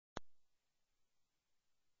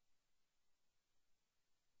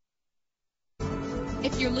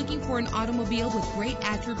If you're looking for an automobile with great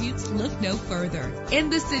attributes, look no further. In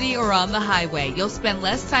the city or on the highway, you'll spend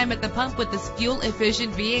less time at the pump with this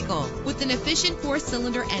fuel-efficient vehicle. With an efficient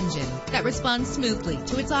 4-cylinder engine that responds smoothly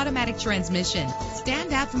to its automatic transmission,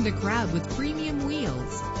 stand out from the crowd with premium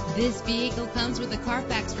wheels. This vehicle comes with a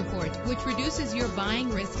Carfax report, which reduces your buying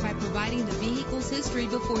risk by providing the vehicle's history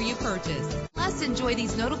before you purchase. Plus, enjoy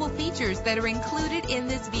these notable features that are included in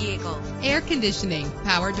this vehicle: air conditioning,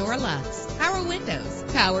 power door locks, power windows,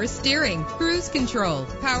 power steering, cruise control,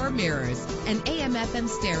 power mirrors, an AM/FM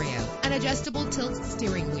stereo, an adjustable tilt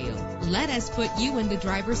steering wheel. Let us put you in the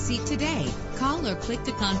driver's seat today. Call or click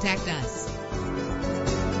to contact us.